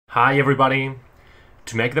Hi everybody!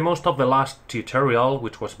 To make the most of the last tutorial,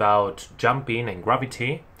 which was about jumping and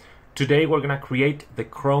gravity, today we're gonna create the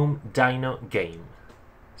Chrome Dino game.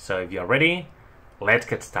 So if you're ready, let's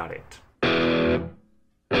get started.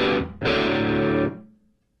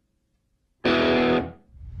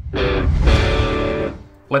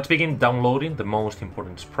 Let's begin downloading the most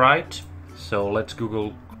important sprite. So let's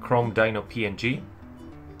Google Chrome Dino PNG,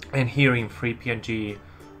 and here in freepng.s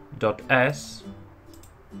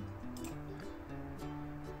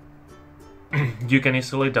you can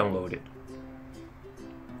easily download it.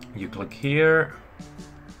 You click here,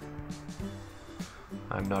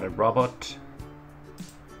 I'm not a robot,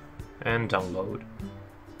 and download.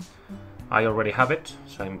 I already have it,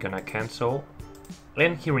 so I'm gonna cancel.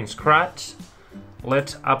 And here in Scratch,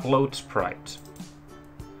 let's upload sprite.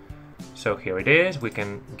 So here it is, we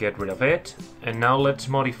can get rid of it, and now let's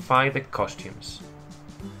modify the costumes.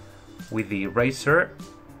 With the eraser,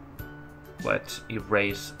 let's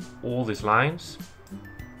erase all these lines.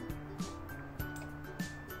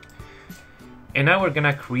 And now we're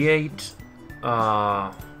gonna create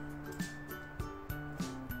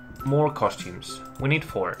more costumes. We need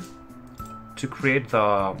 4 to create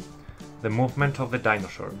the movement of the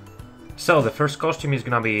dinosaur. So the first costume is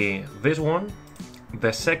gonna be this one.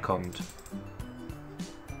 The second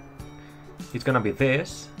is gonna be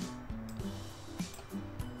this.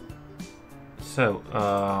 So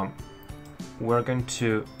we're going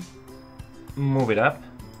to move it up,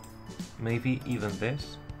 maybe even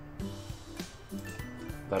this,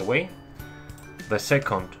 that way. The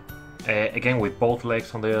second, again with both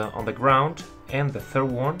legs on the ground, and the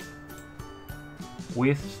third one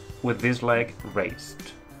with this leg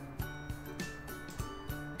raised.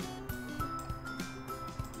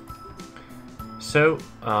 So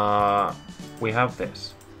we have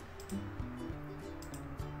this.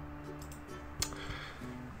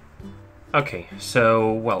 Okay,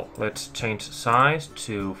 so well, let's change size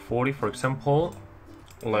to 40, for example.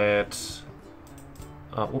 Let's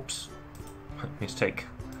oops, mistake.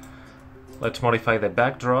 Let's modify the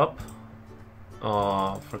backdrop,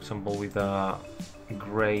 for example, with a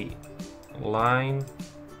gray line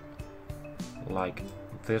like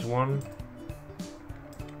this one.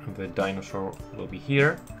 The dinosaur will be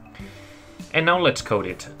here. And now let's code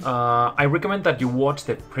it. I recommend that you watch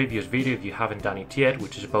the previous video if you haven't done it yet,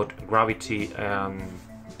 which is about gravity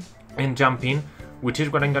and jumping, which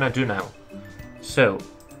is what I'm gonna do now. So,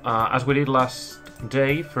 as we did last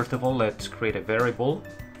day, first of all, let's create a variable,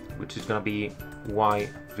 which is gonna be y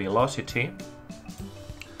velocity.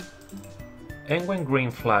 And when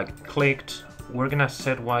green flag clicked, we're gonna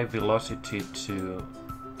set y velocity to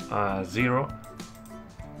 0.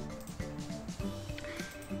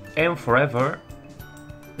 And forever,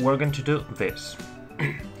 we're going to do this.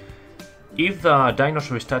 If the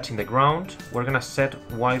dinosaur is touching the ground, we're gonna set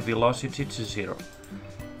y velocity to 0.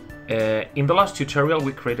 In the last tutorial,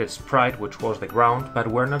 we created sprite, which was the ground, but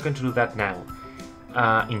we're not going to do that now.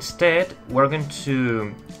 Instead, we're going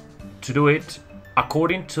to do it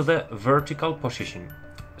according to the vertical position.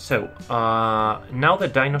 So now the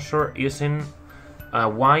dinosaur is in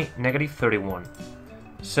y negative 31.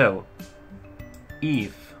 So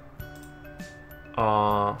if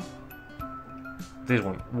this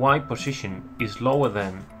one, y position, is lower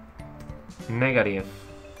than negative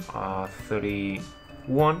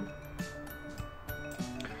 31,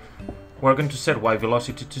 we're going to set y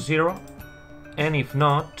velocity to 0, and if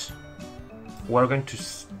not, we're going to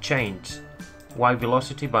change y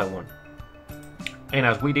velocity by 1. And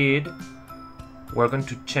as we did, we're going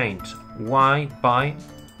to change y by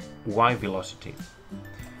y velocity.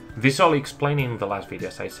 This all explained in the last video,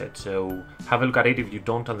 as I said, so have a look at it if you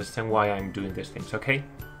don't understand why I'm doing these things, okay?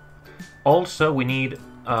 Also, we need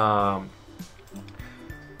another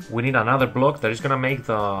block that is gonna make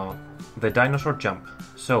the dinosaur jump.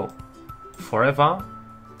 So forever,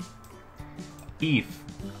 if,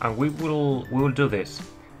 and we will do this,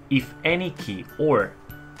 if any key or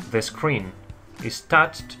the screen is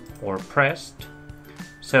touched or pressed,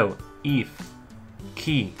 so if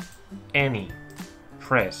key any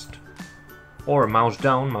pressed or mouse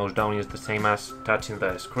down is the same as touching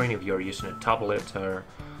the screen if you're using a tablet or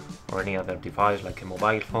any other device like a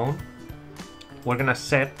mobile phone, we're gonna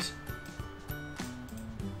set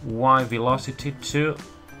y velocity to,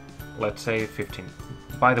 let's say, 15.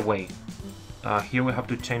 By the way, here we have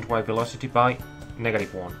to change y velocity by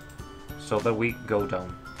negative 1 so that we go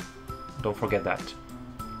down. Don't forget that.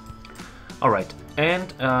 Alright,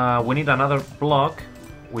 and we need another block,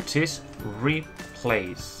 which is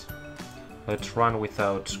replace. Let's run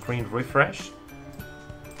without screen refresh.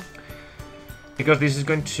 because this is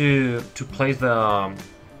going to place the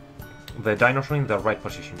the dinosaur in the right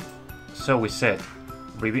position. So we said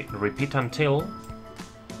repeat until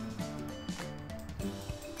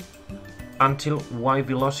y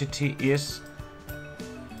velocity is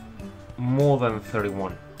more than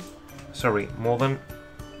 31. Sorry, more than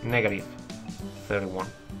negative 31.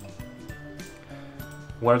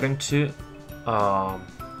 We're going to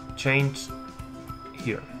change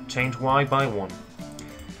here, change y by 1.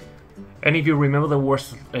 And if you remember, there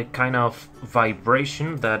was a kind of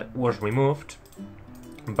vibration that was removed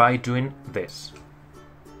by doing this.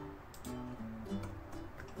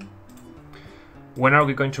 When are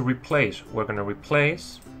we going to replace? We're going to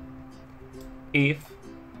replace if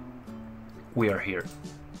we are here.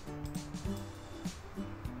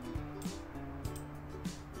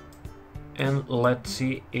 And let's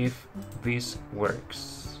see if this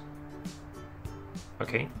works.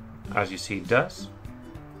 Okay, as you see, it does.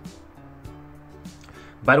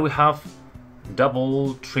 But we have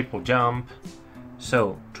double, triple jump.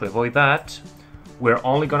 So to avoid that, we're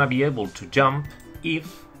only gonna be able to jump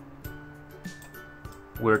if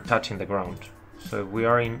we're touching the ground. So we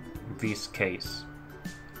are in this case.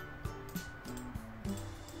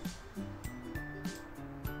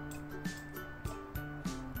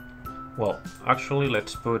 Well, actually,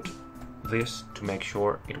 let's put this to make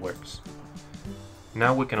sure it works.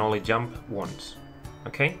 Now we can only jump once,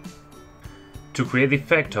 okay? To create the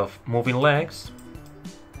effect of moving legs,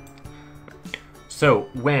 so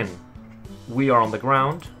when we are on the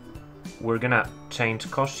ground, we're gonna change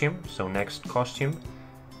costume, so next costume,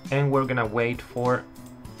 and we're gonna wait for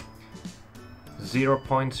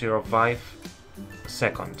 0.05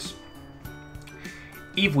 seconds.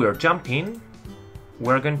 If we're jumping,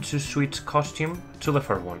 we're going to switch costume to the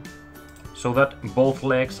first one, so that both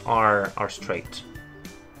legs are straight.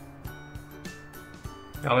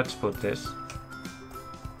 Now let's put this.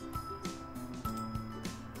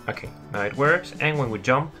 Okay, now it works, and when we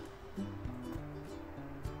jump,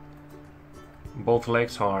 both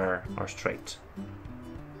legs are straight.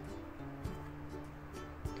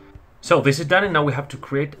 So this is done, and now we have to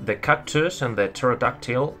create the cactus and the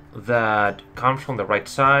pterodactyl that comes from the right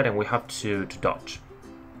side, and we have to dodge.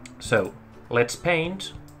 So let's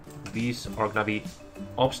paint. These are gonna be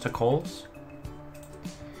obstacles.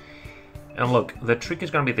 And look, the trick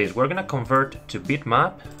is gonna be this. We're gonna convert to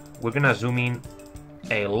bitmap. We're gonna zoom in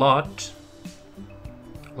a lot.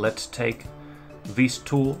 Let's take this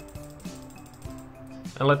tool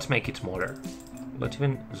and let's make it smaller. Let's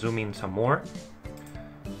even zoom in some more.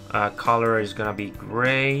 Color is gonna be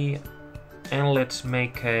gray, and let's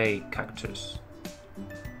make a cactus,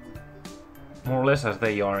 more or less as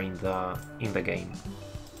they are in the game.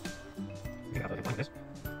 We have like this,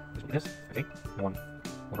 this, okay, one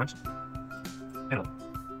bunch, and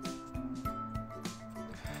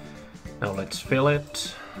now let's fill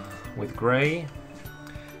it with gray,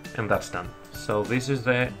 and that's done. So this is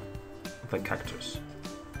the cactus.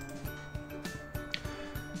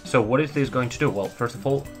 So what is this going to do? Well, first of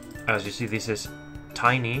all, as you see, this is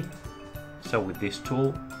tiny. So with this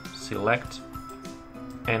tool, select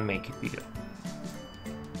and make it bigger.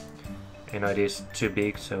 And it is too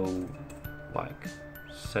big, so like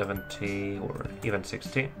 70 or even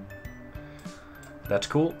 60. That's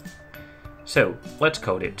cool. So let's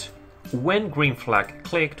code it. When green flag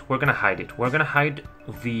clicked, we're gonna hide it. We're gonna hide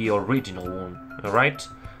the original one, all right?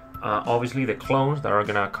 Obviously, the clones that are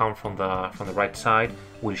gonna come from the right side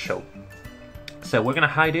will show. So we're gonna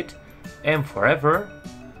hide it, and forever,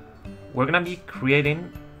 we're gonna be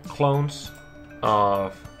creating clones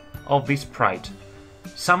of this sprite.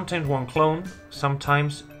 Sometimes one clone,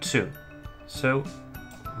 sometimes two. So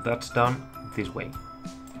that's done this way.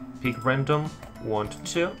 Pick random 1 to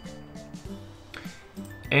 2,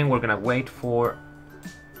 and we're gonna wait for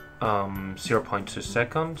 0.2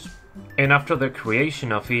 seconds. And after the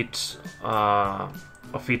creation of its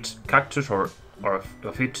cactus or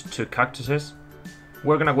of its two cactuses,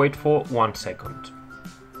 we're gonna wait for 1 second.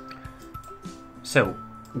 So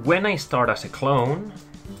when I start as a clone,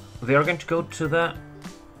 they are going to go to the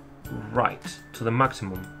right, to the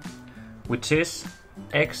maximum, which is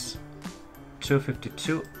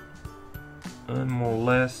x252, and more or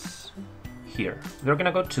less here. They're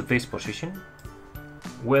gonna go to this position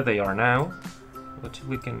where they are now. Let's see if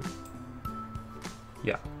we can,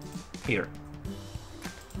 yeah, here.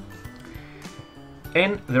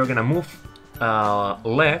 And they're gonna move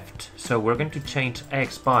left, so we're going to change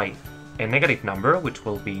x by a negative number, which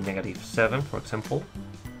will be -7, for example.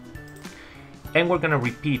 And we're gonna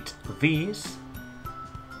repeat these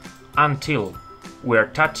until we're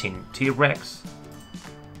touching T-Rex.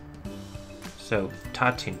 So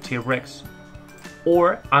touching T-Rex,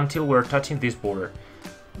 or until we're touching this border.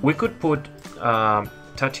 we could put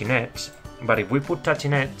touching edge, but if we put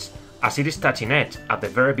touching edge, as it is touching edge at the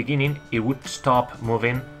very beginning, it would stop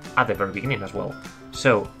moving at the very beginning as well.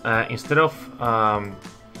 So instead of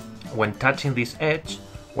when touching this edge,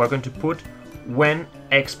 we're going to put when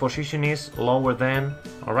X position is lower than,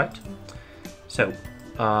 alright? So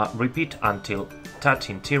repeat until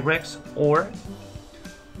touching T-Rex or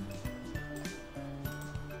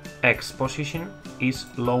X position is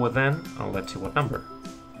lower than, and let's see what number.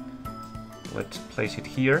 Let's place it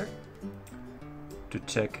here to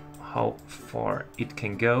check how far it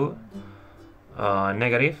can go.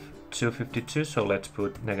 Negative 252, so let's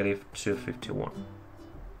put negative 251.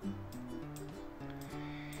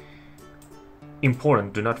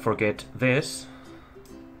 Important, do not forget this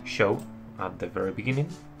show at the very beginning.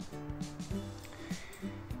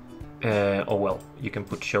 Oh well, you can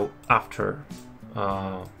put show after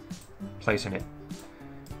placing it.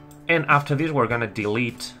 And after this, we're gonna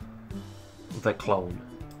delete the clone.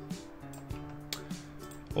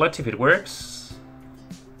 Let's see if it works.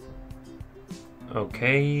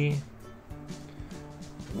 Okay,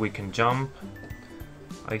 we can jump.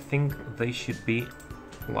 I think they should be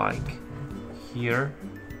like here.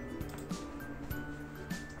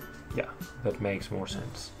 Yeah, that makes more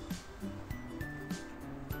sense.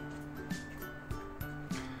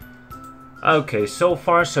 Okay, so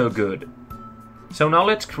far so good. So now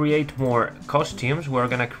let's create more costumes. We're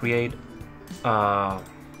gonna create now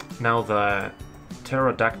the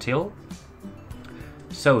Pterodactyl.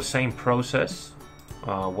 So same process,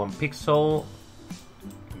 1 pixel,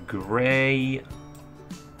 gray,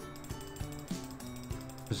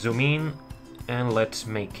 zoom in, and let's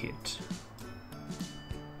make it.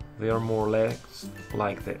 They are more or less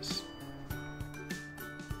like this.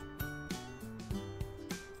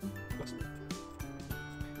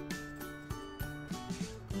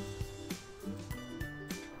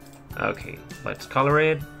 Okay, let's color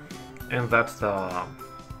it, and that's the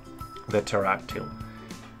Pterodactyl.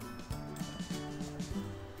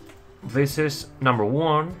 This is number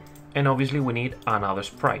 1, and obviously we need another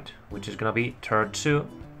sprite, which is gonna be Pterodactyl 2.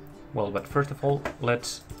 Well, but first of all,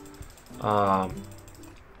 let's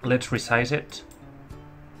resize it.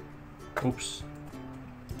 Oops,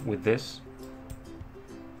 with this.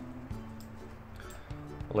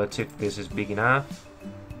 Let's see if this is big enough.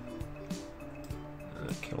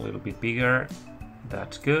 Okay, a little bit bigger.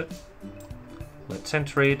 That's good. Let's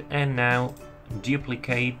center it, and now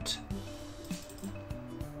duplicate.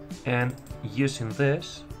 And using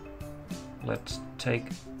this, let's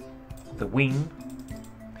take the wing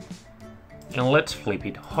and let's flip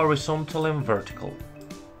it horizontal and vertical.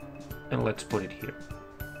 And let's put it here.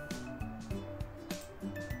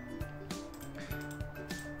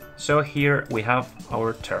 So here we have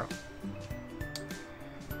our Ptero.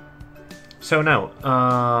 So now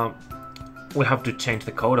we have to change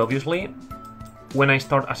the code, obviously. When I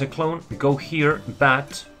start as a clone, go here,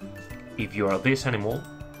 but if you are this animal,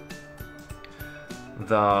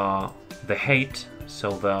 the height,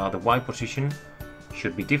 so the Y position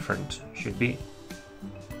should be different, should be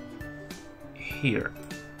here.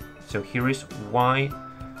 So here is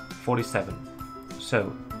Y47.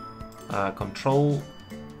 So control,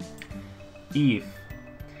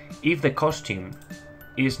 if the costume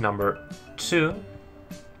is number 2,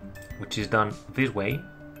 which is done this way,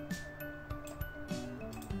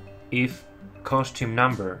 if costume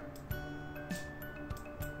number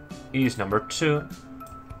is number 2,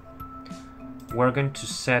 we're going to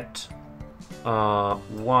set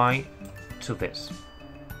Y to this.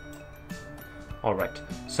 Alright,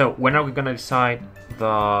 so when are we going to decide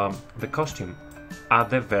the costume? At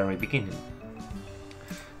the very beginning.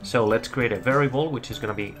 So let's create a variable which is going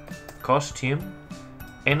to be costume,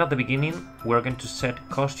 and at the beginning we're going to set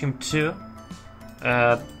costume 2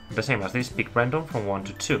 the same as this, pick random from 1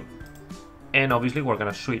 to 2, and obviously we're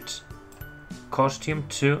going to switch costume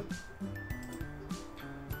to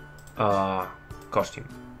costume.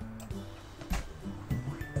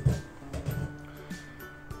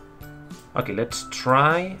 Okay, let's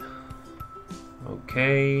try.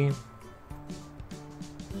 Okay.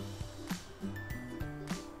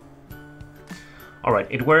 Alright,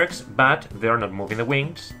 it works, but they're not moving the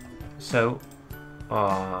wings, so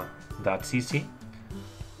that's easy.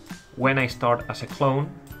 When I start as a clone,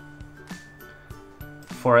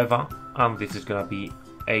 forever, and this is gonna be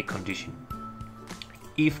a condition.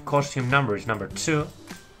 If costume number is number 2,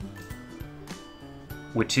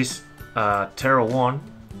 which is Ptero 1,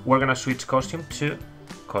 we're gonna switch costume to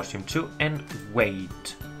costume 2 and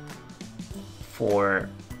wait for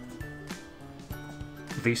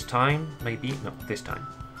this time, maybe, no, this time.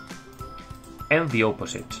 And the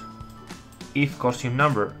opposite. if costume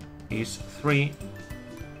number is 3,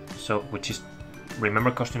 so which is,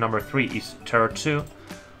 remember costume number 3 is Terror 2,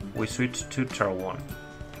 we switch to Terror 1.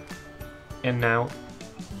 And now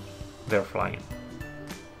they're flying.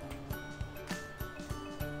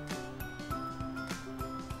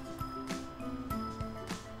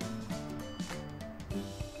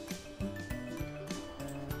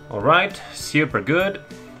 Alright, super good.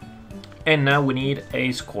 And now we need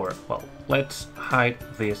a score. Well, let's hide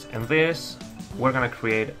this and this. We're gonna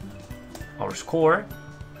create our score.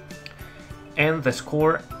 And the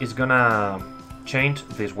score is gonna change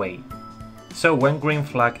this way. So when green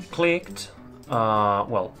flag clicked,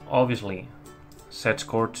 well, obviously set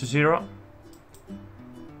score to 0.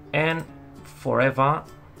 And forever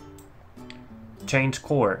change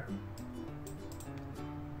score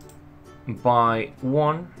by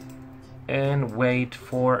 1 and wait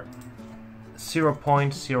for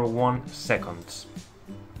 0.01 seconds.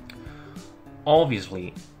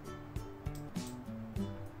 Obviously,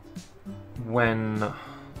 when,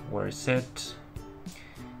 where is it?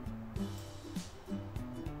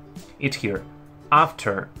 It's here.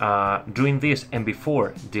 After doing this and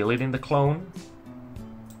before deleting the clone,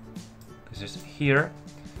 this is here,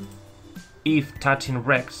 if touching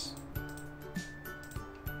Rex,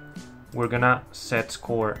 we're gonna set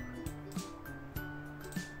score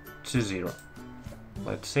to 0.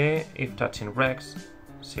 Let's see, if touching Rex,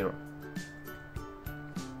 0.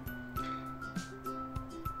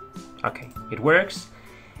 Okay, it works.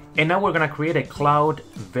 And now we're gonna create a cloud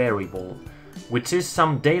variable, which is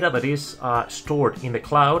some data that is stored in the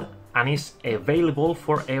cloud and is available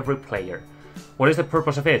for every player. What is the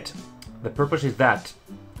purpose of it? The purpose is that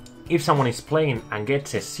if someone is playing and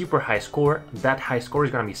gets a super high score, that high score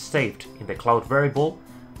is going to be saved in the cloud variable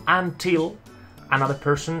until another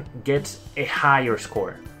person gets a higher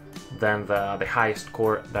score than the highest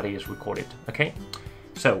score that is recorded. Okay,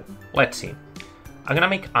 so let's see. I'm going to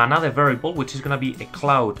make another variable which is going to be a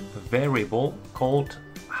cloud variable called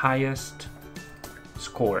highest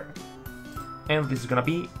score, and this is going to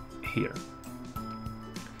be here.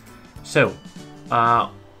 So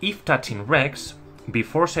if touching Rex,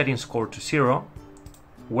 before setting score to 0,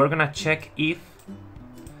 we're gonna check if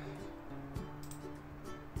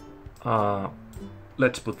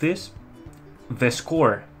let's put this, the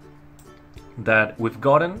score that we've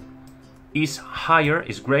gotten is higher,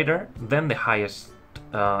 is greater than the highest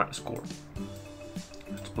score.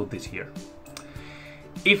 Let's put this here.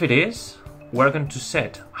 If it is, we're going to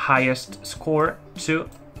set highest score to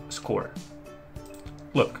score.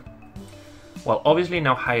 Look. Well, obviously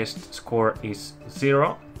now highest score is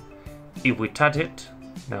 0. If we touch it,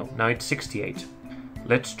 now it's 68.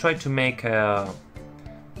 Let's try to make a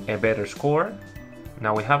better score.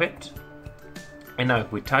 Now we have it. And now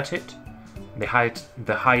if we touch it, the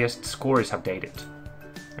highest score is updated.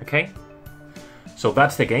 Okay? So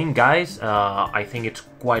that's the game, guys. I think it's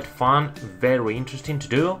quite fun, very interesting to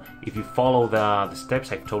do. If you follow the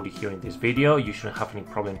steps I've told you here in this video, you shouldn't have any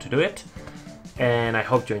problem to do it. And I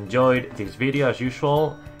hope you enjoyed this video as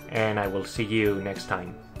usual, and I will see you next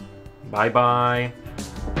time. Bye bye!